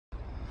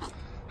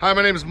Hi,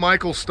 my name is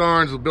Michael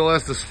Starnes with Bill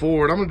Estes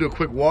Ford. I'm gonna do a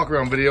quick walk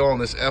around video on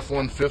this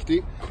F-150. So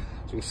you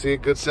can see a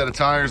good set of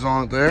tires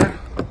on it there.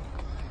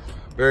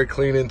 Very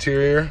clean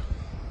interior,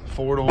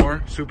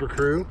 4-door, Super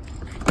Crew,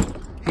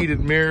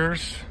 heated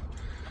mirrors,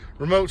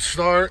 remote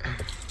start,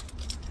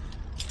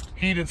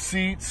 heated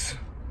seats,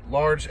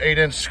 large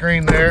 8-inch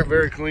screen there,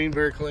 very clean,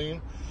 very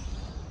clean.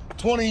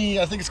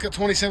 I think it's got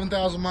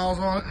 27,000 miles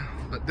on it,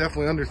 but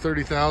definitely under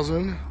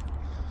 30,000.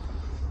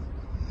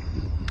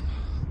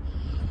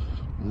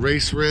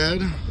 Race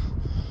red,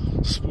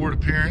 sport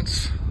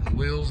appearance,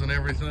 wheels and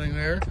everything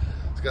there.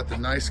 It's got the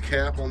nice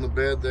cap on the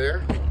bed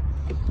there.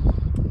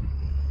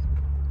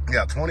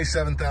 Yeah,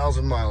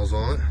 27,000 miles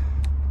on it,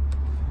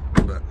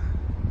 but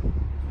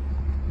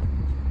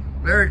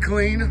very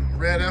clean,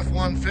 red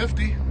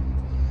F-150.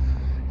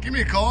 Give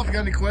me a call if you got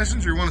any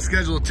questions or you want to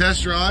schedule a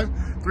test drive.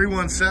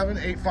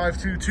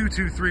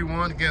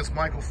 317-852-2231. Against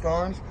Michael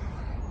Starnes.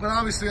 But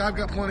obviously I've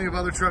got plenty of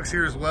other trucks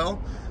here as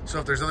well. So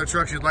if there's other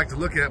trucks you'd like to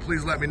look at,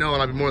 please let me know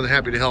and I'd be more than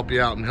happy to help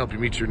you out and help you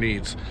meet your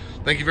needs.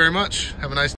 Thank you very much. Have a nice day.